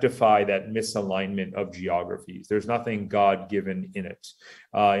to rectify that misalignment of geographies. There's nothing God-given in it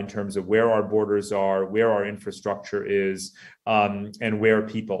in terms of where our borders are, where our infrastructure is, and where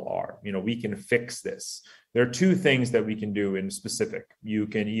people are. We can fix this. There are two things that we can do in specific. You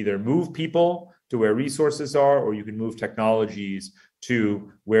can either move people to where resources are, or you can move technologies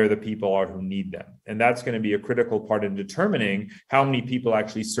to where the people are who need them. And that's going to be a critical part in determining how many people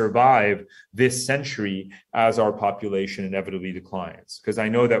actually survive this century as our population inevitably declines. Because I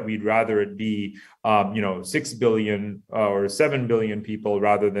know that we'd rather it be 6 billion or 7 billion people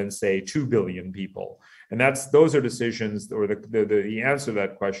rather than say 2 billion people. And those are decisions, or the answer to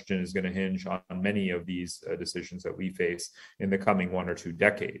that question is going to hinge on many of these decisions that we face in the coming 1 or 2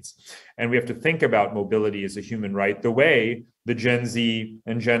 decades. And we have to think about mobility as a human right the way the Gen Z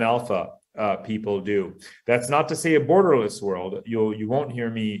and Gen Alpha people do. That's not to say a borderless world. You won't hear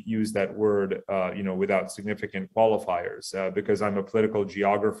me use that word, without significant qualifiers, because I'm a political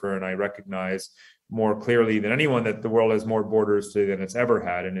geographer and I recognize more clearly than anyone that the world has more borders today than it's ever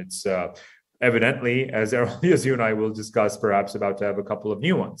had, and it's evidently, as you and I will discuss, perhaps about to have a couple of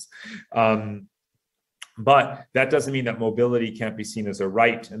new ones. But that doesn't mean that mobility can't be seen as a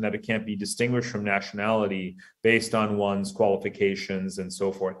right and that it can't be distinguished from nationality based on one's qualifications and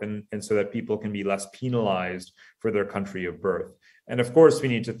so forth, and so that people can be less penalized for their country of birth. And of course, we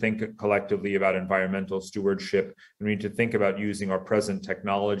need to think collectively about environmental stewardship, and we need to think about using our present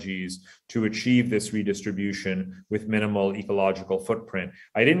technologies to achieve this redistribution with minimal ecological footprint.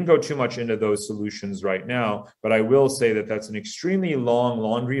 I didn't go too much into those solutions right now, but I will say that that's an extremely long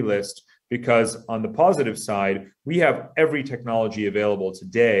laundry list, because on the positive side, we have every technology available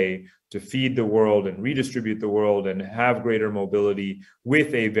today to feed the world and redistribute the world and have greater mobility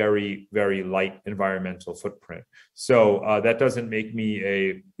with a very, very light environmental footprint. So that doesn't make me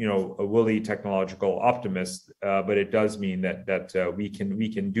a woolly technological optimist, but it does mean that we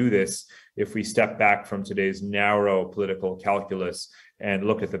can do this if we step back from today's narrow political calculus and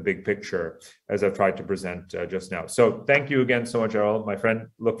look at the big picture, as I've tried to present just now. So thank you again so much, Erol, my friend.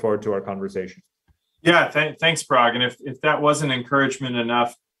 Look forward to our conversation. Yeah, thanks, Parag. And if that wasn't encouragement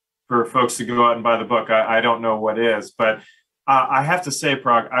enough for folks to go out and buy the book, I don't know what is. But I have to say,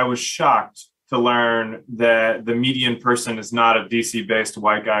 Parag, I was shocked to learn that the median person is not a DC-based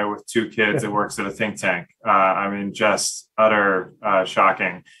white guy with 2 kids that works at a think tank. Just utter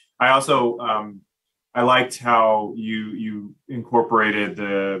shocking. I also I liked how you incorporated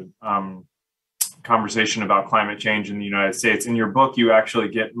the conversation about climate change in the United States. In your book, you actually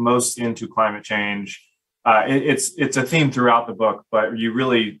get most into climate change. It's a theme throughout the book, but you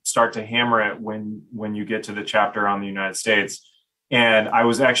really start to hammer it when you get to the chapter on the United States. And I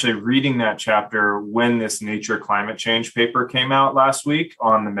was actually reading that chapter when this Nature climate change paper came out last week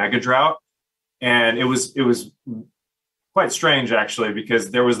on the mega drought. And it was quite strange, actually, because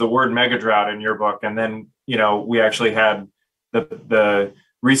there was the word mega drought in your book. And then, we actually had the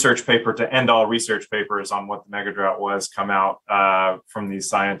research paper to end all research papers on what the mega drought was come out from these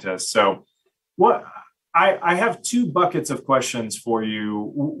scientists. So I have 2 buckets of questions for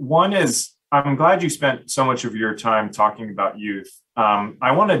you. One is, I'm glad you spent so much of your time talking about youth.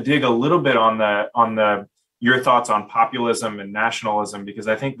 I want to dig a little bit on your thoughts on populism and nationalism, because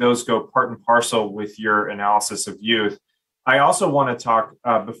I think those go part and parcel with your analysis of youth. I also want to talk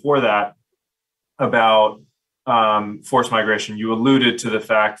before that about forced migration. You alluded to the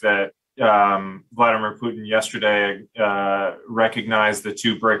fact that Vladimir Putin yesterday recognized the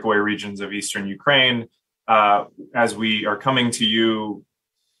 2 breakaway regions of eastern Ukraine. As we are coming to you,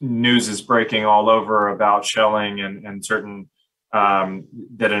 news is breaking all over about shelling and certain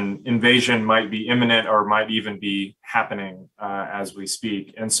that an invasion might be imminent or might even be happening as we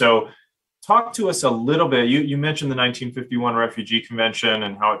speak. And so talk to us a little bit. You mentioned the 1951 Refugee Convention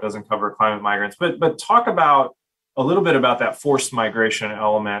and how it doesn't cover climate migrants, but talk about a little bit about that forced migration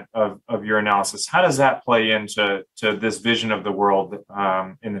element of your analysis. How does that play into this vision of the world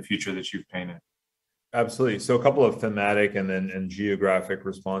in the future that you've painted? Absolutely. So a couple of thematic and geographic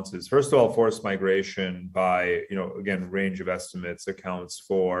responses. First of all, forced migration by, again, range of estimates accounts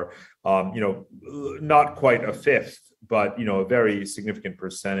for, not quite a fifth, but, a very significant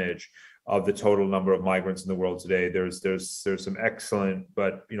percentage of the total number of migrants in the world today. There's some excellent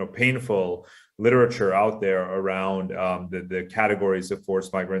but painful literature out there around the categories of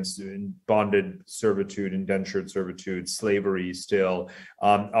forced migrants: in bonded servitude, indentured servitude, slavery still,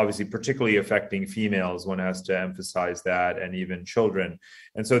 obviously particularly affecting females. One has to emphasize that, and even children.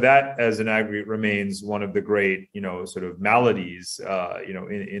 And so that as an aggregate remains one of the great, sort of maladies,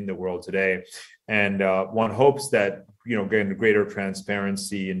 in the world today. And one hopes that, again, greater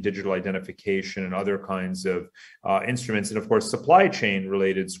transparency and digital identification and other kinds of instruments, and of course, supply chain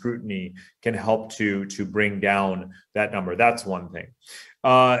related scrutiny can help to bring down that number. That's one thing.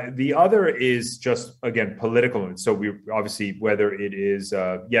 The other is just, again, political. So we obviously, whether it is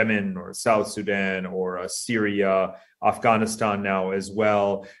Yemen or South Sudan or Syria, Afghanistan now as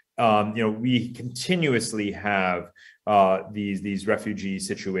well, we continuously have these refugee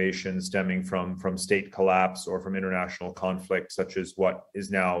situations stemming from state collapse or from international conflict, such as what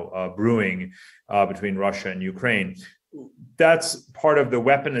is now brewing between Russia and Ukraine. That's part of the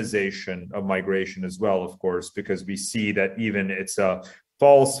weaponization of migration as well, of course, because we see that even it's a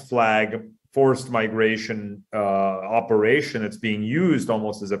false flag forced migration operation that's being used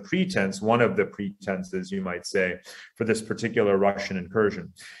almost as a pretense, one of the pretenses, you might say, for this particular Russian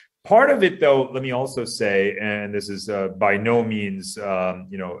incursion. Part of it, though, let me also say, and this is by no means, I'm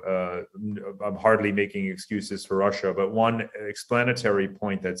hardly making excuses for Russia, but one explanatory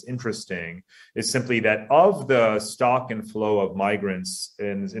point that's interesting is simply that of the stock and flow of migrants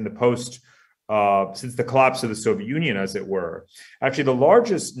in the post, since the collapse of the Soviet Union, as it were, actually the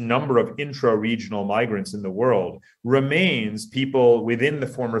largest number of intra-regional migrants in the world remains people within the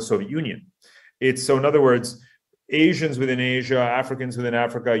former Soviet Union. So in other words, Asians within Asia, Africans within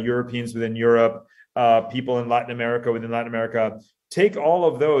Africa, Europeans within Europe, people in Latin America within Latin America. Take all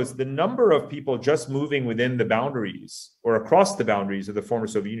of those, the number of people just moving within the boundaries or across the boundaries of the former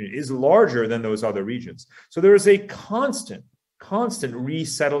Soviet Union is larger than those other regions. So there is a constant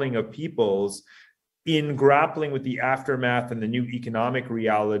resettling of peoples in grappling with the aftermath and the new economic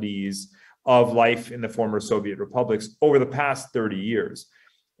realities of life in the former Soviet republics over the past 30 years.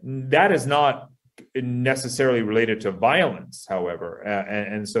 That is not necessarily related to violence, however,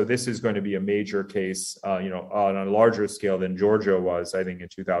 and so this is going to be a major case, on a larger scale than Georgia was, I think, in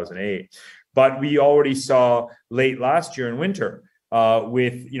 2008. But we already saw late last year in winter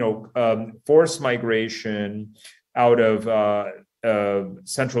with forced migration out of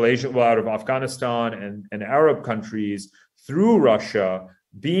Central Asia, out of Afghanistan and Arab countries through Russia,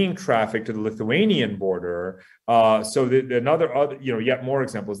 being trafficked to the Lithuanian border. So yet more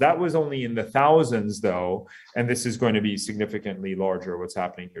examples. That was only in the thousands, though, and this is going to be significantly larger, what's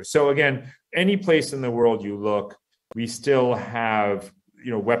happening here. So again, any place in the world you look, we still have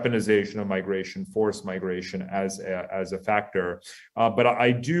weaponization of migration, forced migration as a factor. But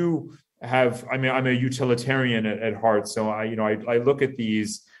I do have, I'm a utilitarian at heart, so I look at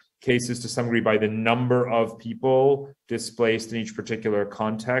these cases to some degree by the number of people displaced in each particular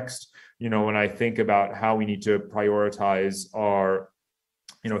context. When I think about how we need to prioritize our,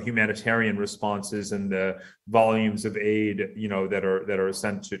 humanitarian responses and the volumes of aid, that are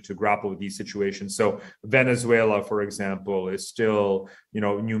sent to grapple with these situations. So Venezuela, for example, is still,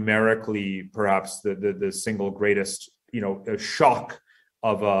 numerically perhaps the single greatest, shock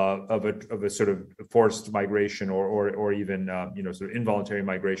of a sort of forced migration or even sort of involuntary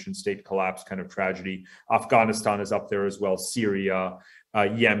migration, state collapse kind of tragedy. Afghanistan is up there as well, Syria,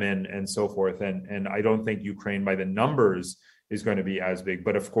 Yemen, and so forth. And I don't think Ukraine by the numbers is going to be as big,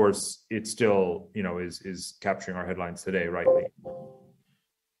 but of course it still is capturing our headlines today, rightly.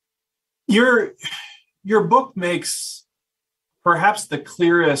 Your book makes perhaps the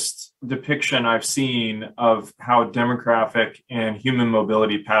clearest depiction I've seen of how demographic and human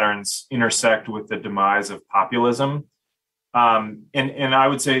mobility patterns intersect with the demise of populism. and I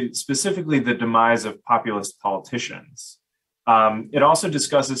would say specifically the demise of populist politicians. It also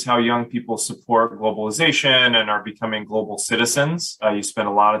discusses how young people support globalization and are becoming global citizens. You spend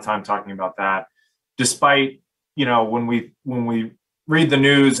a lot of time talking about that, despite, when we read the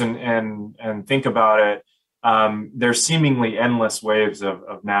news and think about it, there's seemingly endless waves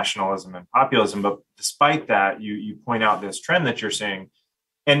of nationalism and populism. But despite that, you point out this trend that you're seeing.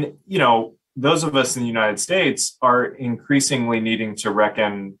 And, those of us in the United States are increasingly needing to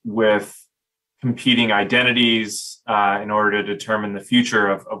reckon with competing identities in order to determine the future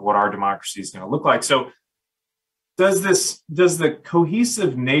of what our democracy is going to look like. So does the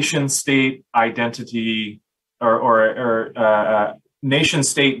cohesive nation state identity or nation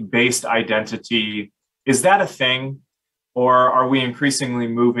state based identity, is that a thing, or are we increasingly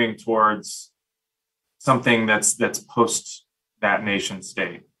moving towards something that's post that nation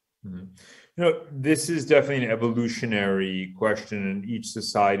state? Mm-hmm. This is definitely an evolutionary question, and each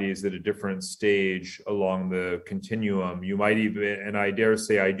society is at a different stage along the continuum. You might even, and I dare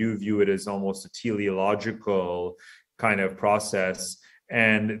say I do view it as almost a teleological kind of process.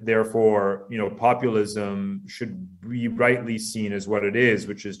 And therefore, populism should be rightly seen as what it is,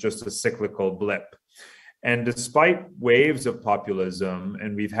 which is just a cyclical blip. And despite waves of populism,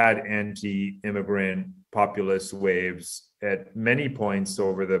 and we've had anti-immigrant populist waves at many points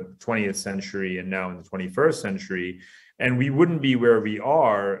over the 20th century and now in the 21st century, and we wouldn't be where we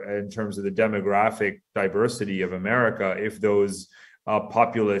are in terms of the demographic diversity of America if those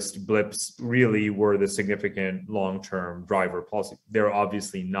populist blips really were the significant long-term driver policy. They're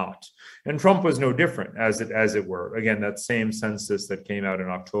obviously not. And Trump was no different, as it were. Again, that same census that came out in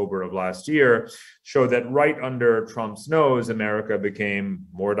October of last year showed that right under Trump's nose, America became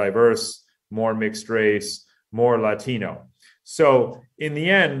more diverse, more mixed race, more Latino. So in the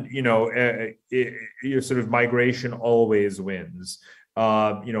end, your sort of migration always wins.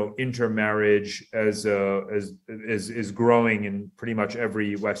 Intermarriage is growing in pretty much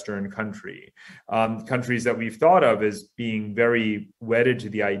every Western country. Countries that we've thought of as being very wedded to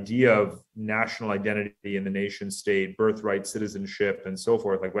the idea of national identity in the nation state, birthright citizenship, and so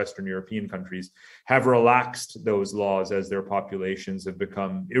forth, like Western European countries, have relaxed those laws as their populations have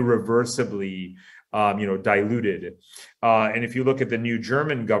become irreversibly diluted. And if you look at the new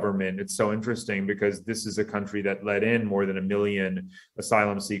German government, it's so interesting because this is a country that let in more than 1 million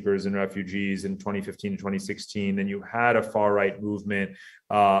asylum seekers and refugees in 2015 to 2016. Then you had a far-right movement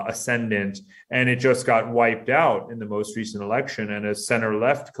ascendant, and it just got wiped out in the most recent election. And a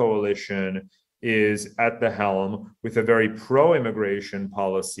center-left coalition is at the helm with a very pro-immigration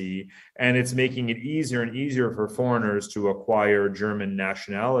policy, and it's making it easier and easier for foreigners to acquire German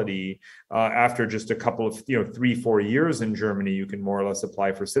nationality. After just a couple of 3-4 years in Germany, you can more or less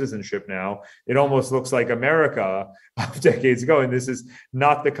apply for citizenship now. It almost looks like America of decades ago, and this is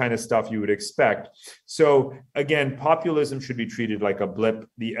not the kind of stuff you would expect. So again, populism should be treated like a blip.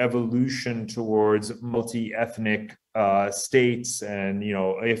 The evolution towards multi-ethnic states and,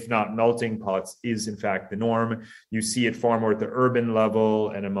 if not melting pots, is in fact the norm. You see it far more at the urban level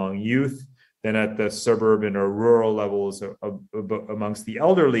and among youth than at the suburban or rural levels amongst the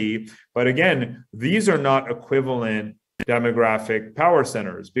elderly. But again, these are not equivalent demographic power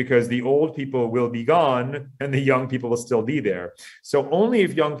centers, because the old people will be gone and the young people will still be there. So only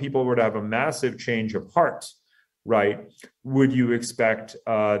if young people were to have a massive change of heart, right, would you expect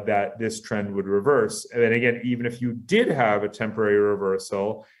that this trend would reverse. And then again, even if you did have a temporary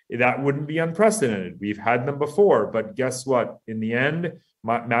reversal, that wouldn't be unprecedented. We've had them before, but guess what? In the end,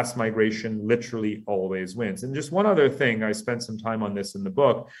 mass migration literally always wins. And just one other thing, I spent some time on this in the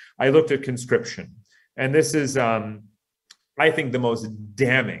book. I looked at conscription, and this is, I think, the most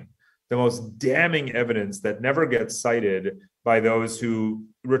damning evidence that never gets cited by those who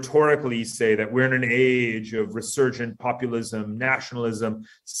rhetorically say that we're in an age of resurgent populism, nationalism,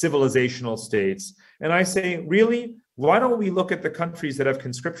 civilizational states. And I say, really? Why don't we look at the countries that have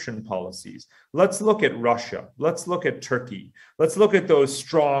conscription policies? Let's look at Russia. Let's look at Turkey. Let's look at those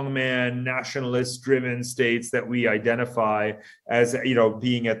strongman, nationalist-driven states that we identify as,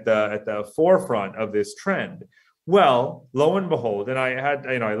 being at the forefront of this trend. Well, lo and behold, and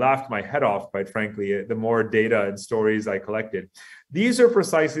I laughed my head off, quite frankly, the more data and stories I collected. These are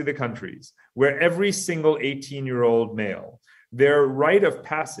precisely the countries where every single 18-year-old male, their rite of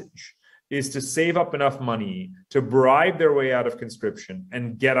passage is to save up enough money to bribe their way out of conscription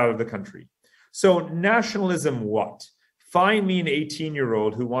and get out of the country. So nationalism what? Find me an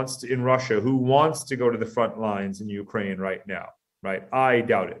 18-year-old in Russia who wants to go to the front lines in Ukraine right now. Right? I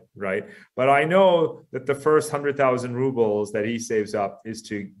doubt it, right? But I know that the first 100,000 rubles that he saves up is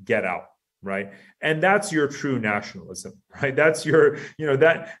to get out, right? And that's your true nationalism, right? That's your,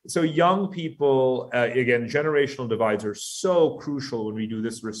 so young people, again, generational divides are so crucial when we do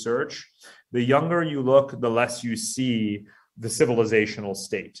this research. The younger you look, the less you see the civilizational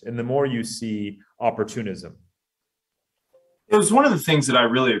state, and the more you see opportunism. It was one of the things that I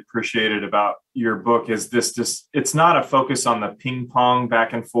really appreciated about your book is this, it's not a focus on the ping pong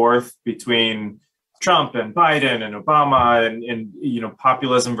back and forth between Trump and Biden and Obama and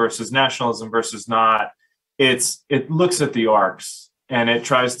populism versus nationalism versus not. It looks at the arcs and it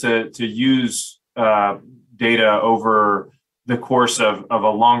tries to use data over the course of a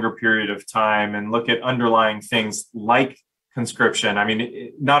longer period of time and look at underlying things like conscription. I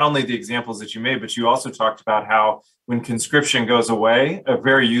mean, not only the examples that you made, but you also talked about how when conscription goes away, a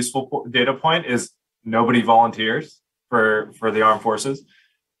very useful data point is nobody volunteers for the armed forces,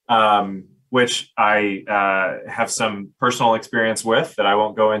 which I have some personal experience with that I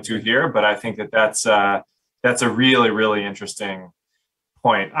won't go into here, but I think that's a really, really interesting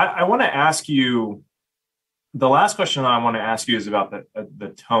point. I want to ask you, the last question I want to ask you is about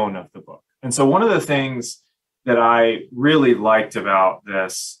the tone of the book. And so one of the things that I really liked about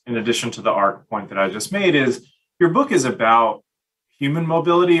this, in addition to the arc point that I just made, is your book is about human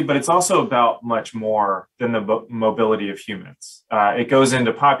mobility, but it's also about much more than the mobility of humans. It goes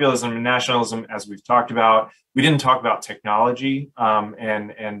into populism and nationalism, as we've talked about. We didn't talk about technology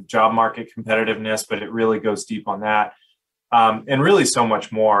and job market competitiveness, but it really goes deep on that, and really so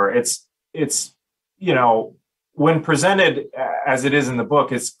much more. It's when presented as it is in the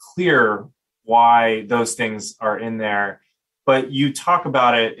book, it's clear why those things are in there, but you talk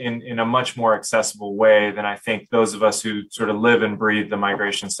about it in a much more accessible way than I think those of us who sort of live and breathe the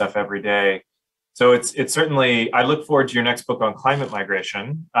migration stuff every day. So it's certainly, I look forward to your next book on climate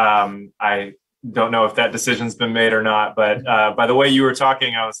migration. I don't know if that decision's been made or not, but by the way you were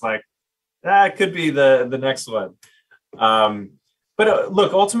talking, I was like, that could be the next one. But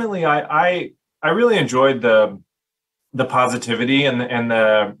look, ultimately, I really enjoyed the positivity and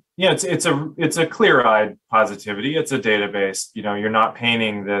the it's a clear-eyed positivity. It's a database. You're not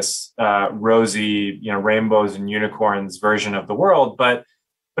painting this rosy, rainbows and unicorns version of the world, but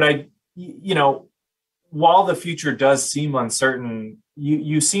while the future does seem uncertain,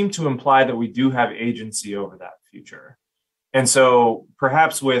 you seem to imply that we do have agency over that future. And so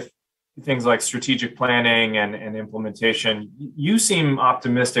perhaps with things like strategic planning and implementation, you seem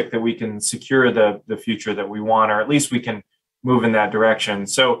optimistic that we can secure the future that we want, or at least we can move in that direction.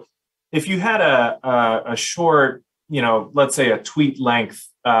 So if you had a short, let's say a tweet length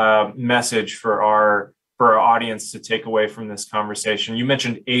message for our audience to take away from this conversation, you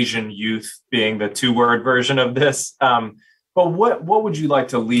mentioned Asian youth being the 2-word version of this. But what would you like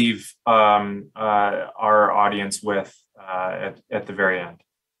to leave our audience with at the very end?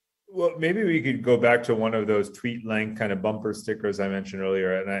 Well, maybe we could go back to one of those tweet length kind of bumper stickers I mentioned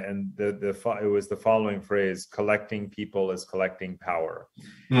earlier, and it was the following phrase: "Collecting people is collecting power."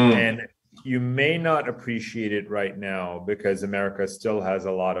 And you may not appreciate it right now because America still has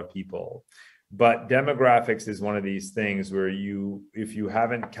a lot of people, but demographics is one of these things where if you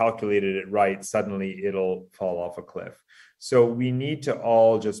haven't calculated it right, suddenly it'll fall off a cliff. So we need to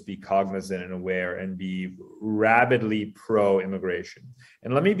all just be cognizant and aware and be rabidly pro-immigration.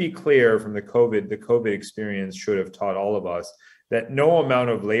 And let me be clear, from the COVID experience should have taught all of us that no amount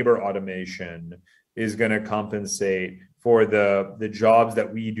of labor automation is going to compensate for the jobs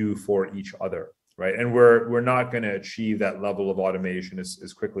that we do for each other, right? And we're not going to achieve that level of automation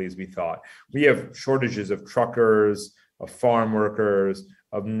as quickly as we thought. We have shortages of truckers, of farm workers,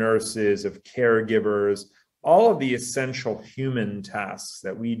 of nurses, of caregivers, all of the essential human tasks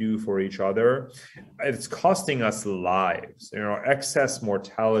that we do for each other. It's costing us lives. Excess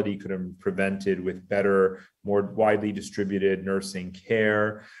mortality could have been prevented with better, more widely distributed nursing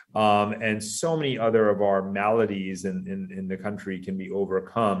care. And so many other of our maladies in the country can be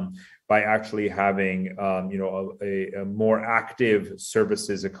overcome by actually having a more active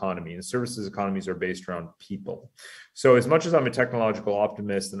services economy. And services economies are based around people. So as much as I'm a technological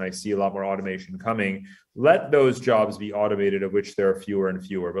optimist and I see a lot more automation coming, let those jobs be automated, of which there are fewer and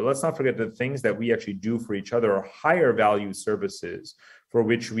fewer. But let's not forget the things that we actually do for each other are higher value services for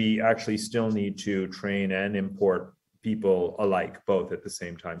which we actually still need to train and import people alike, both at the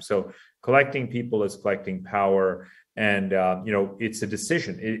same time. So collecting people is collecting power. And, it's a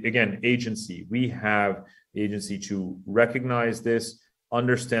decision. Again, agency. We have agency to recognize this,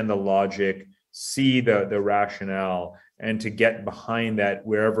 understand the logic, see the rationale, and to get behind that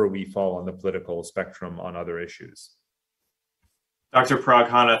wherever we fall on the political spectrum on other issues. Dr.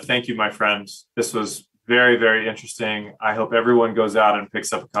 Parag, thank you, my friend. This was very, very interesting. I hope everyone goes out and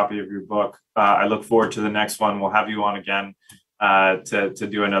picks up a copy of your book. I look forward to the next one. We'll have you on again to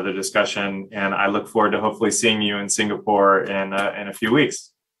do another discussion. And I look forward to hopefully seeing you in Singapore in a few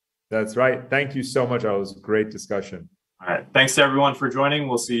weeks. That's right. Thank you so much. It was a great discussion. All right. Thanks to everyone for joining.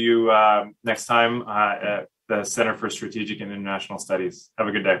 We'll see you next time at the Center for Strategic and International Studies. Have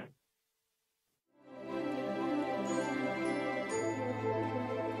a good day.